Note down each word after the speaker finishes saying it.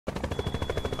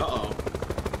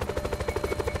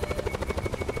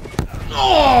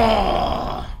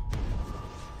Oh!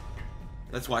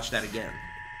 Let's watch that again.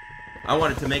 I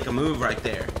wanted to make a move right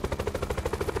there.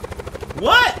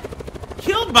 What?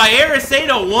 Killed by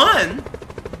Aris801?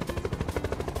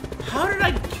 How did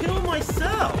I kill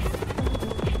myself?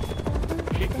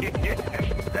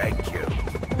 Thank you.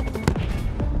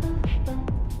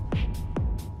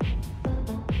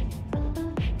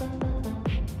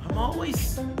 I'm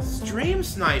always stream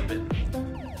sniping.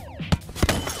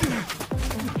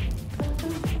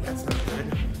 That's not good.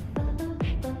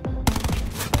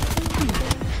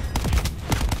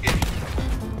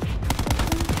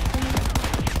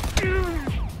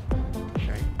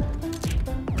 Okay.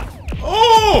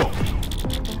 Oh!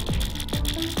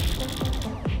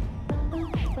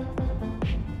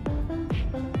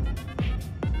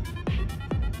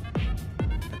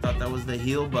 I thought that was the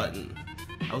heal button.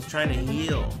 I was trying to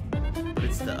heal, but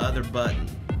it's the other button.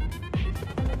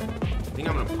 I think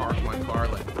I'm gonna park my car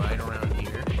like right around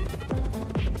here.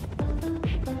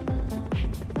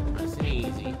 Nice and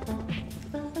easy.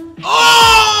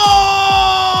 Oh!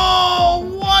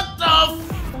 What the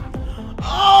f—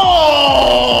 Oh!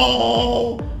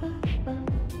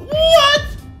 What?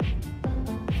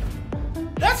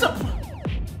 That's a—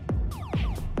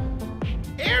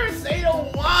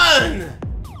 Aris801!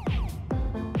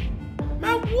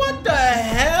 Man, what the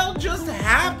hell just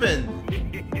happened?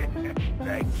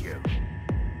 Thank you.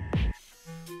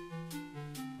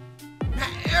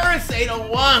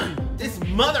 Aris801! This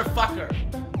motherfucker!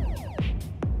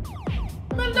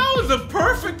 Man, that was a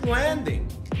perfect landing!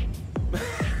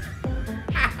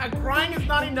 Crying is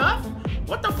not enough?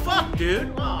 What the fuck,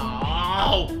 dude?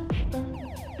 Oh!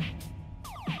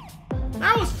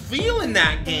 I was feeling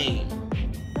that game!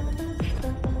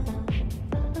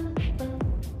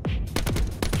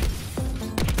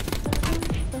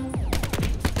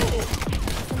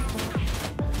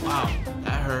 Wow,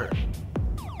 that hurt.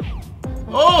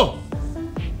 Oh!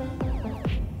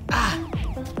 Ah!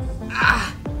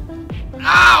 Ah!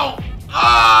 Ow!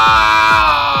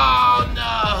 Oh,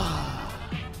 no!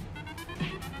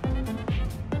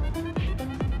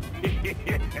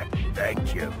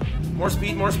 Thank you. More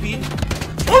speed, more speed.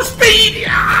 More speed!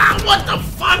 Ah, what the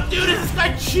fuck, dude? Is this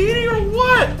guy cheating or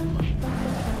what?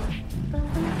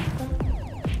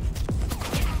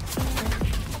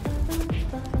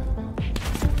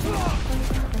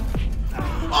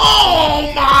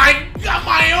 Oh my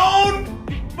god,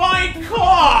 my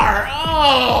car!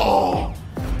 Oh!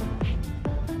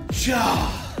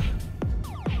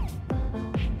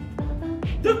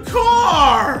 The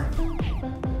car!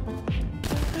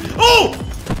 Oh!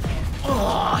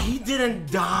 Oh, he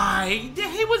didn't die.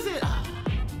 He was it.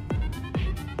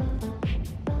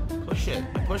 Push it.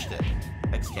 I pushed it.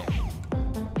 XK.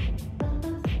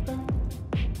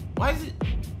 Why is it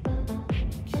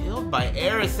killed by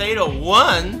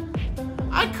Aris801?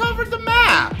 I covered the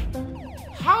map.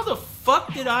 How the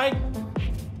fuck did I?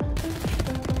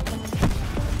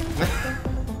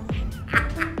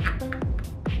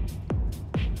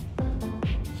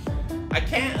 I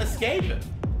can't escape it.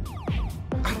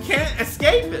 I can't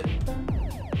escape it.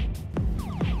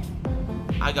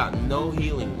 I got no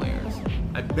healing wares.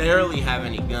 I barely have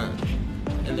any guns.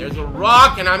 And there's a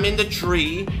rock and I'm in the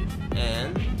tree.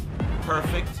 And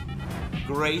perfect,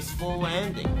 graceful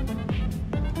landing.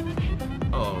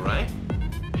 Alright.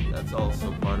 That's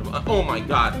also part of— oh my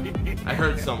god. I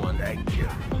heard someone. Thank you.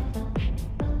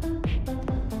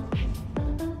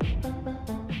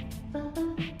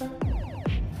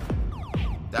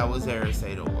 That was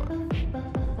Aris801.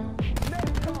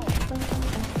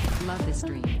 Love this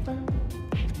stream.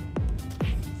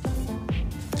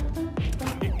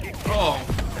 Oh,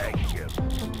 Thank you.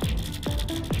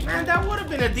 man, that would have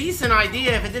been a decent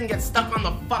idea if it didn't get stuck on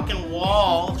the fucking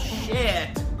wall.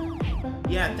 Shit.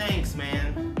 Yeah, thanks,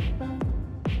 man.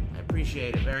 I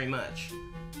appreciate it very much.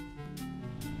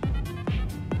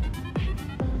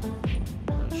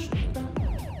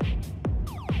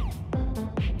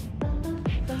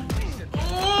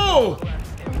 Oh!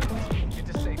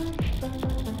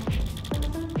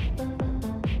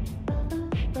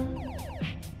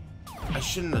 I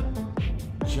shouldn't have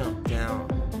jumped down.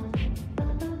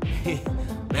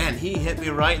 Man, he hit me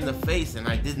right in the face and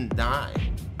I didn't die.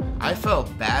 I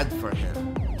felt bad for him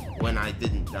when I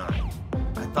didn't die.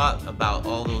 I thought about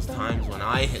all those times when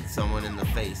I hit someone in the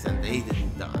face and they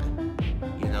didn't die.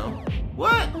 You know?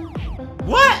 What?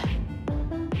 What?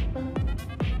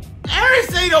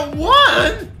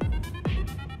 Aris801?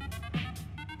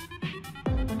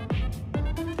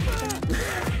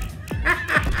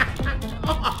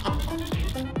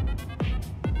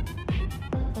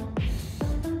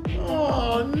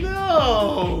 Oh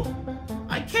no!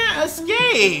 I can't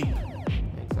escape!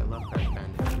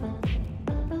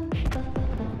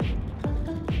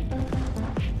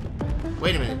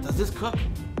 this cook?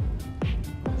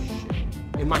 Oh, shit.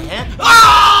 In my hand? Oh!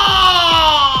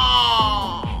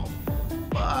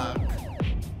 Fuck.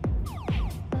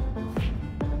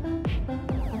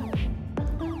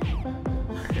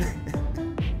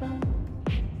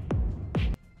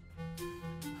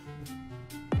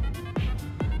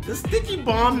 The sticky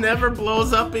bomb never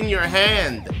blows up in your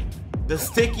hand. The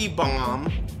sticky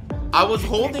bomb. I was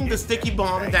holding the sticky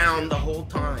bomb down the whole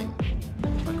time.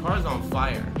 My car's on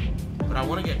fire, but I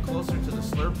want to get closer to the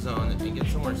slurp zone and get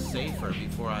somewhere safer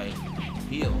before I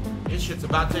heal. This shit's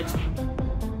about to explode.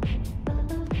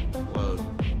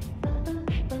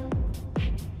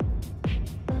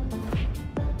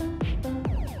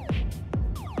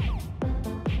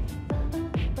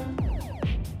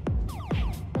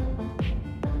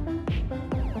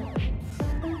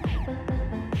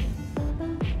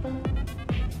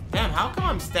 Damn, how come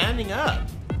I'm standing up?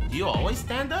 Do you always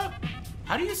stand up?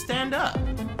 How do you stand up?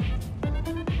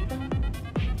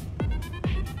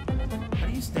 How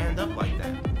do you stand up like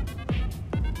that?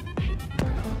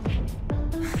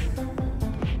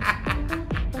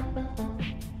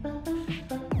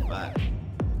 Fuck.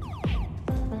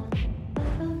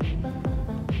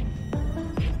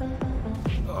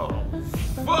 Oh,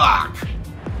 fuck!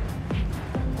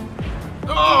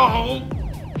 Oh!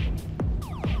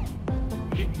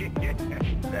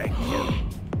 Thank you.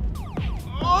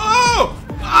 Oh!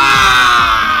 Ah!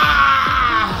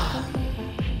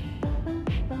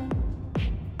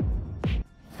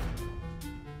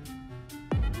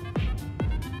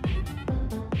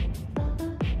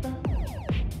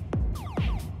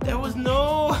 There was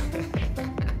no...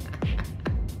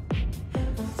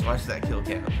 Let's watch that kill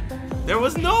cam. There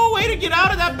was no way to get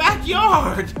out of that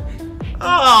backyard!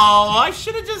 Oh, I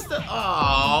should have just...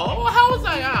 Oh, how was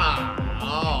I...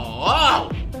 Oh,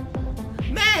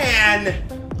 man!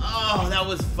 Oh, that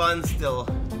was fun still.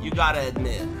 You gotta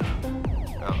admit.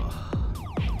 Oh.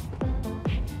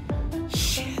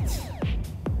 Shit.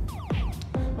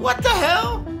 What the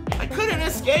hell? I couldn't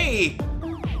escape.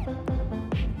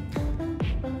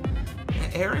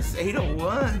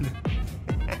 Aris801.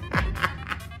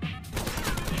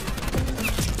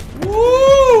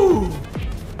 Woo!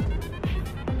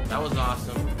 That was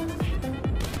awesome.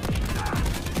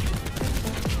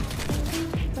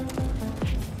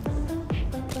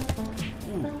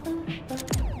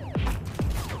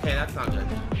 Okay, that's not good.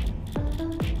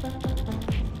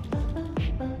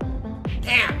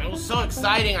 Damn, it was so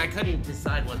exciting I couldn't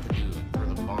decide what to do. Throw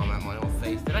the bomb at my own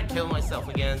face. Did I kill myself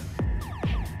again?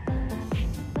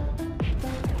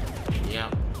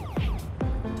 Yep.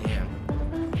 Damn.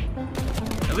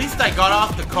 At least I got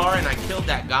off the car and I killed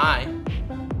that guy.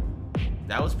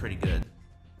 That was pretty good.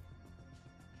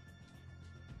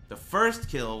 The first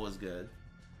kill was good.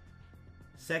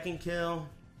 Second kill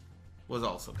was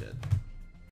also good.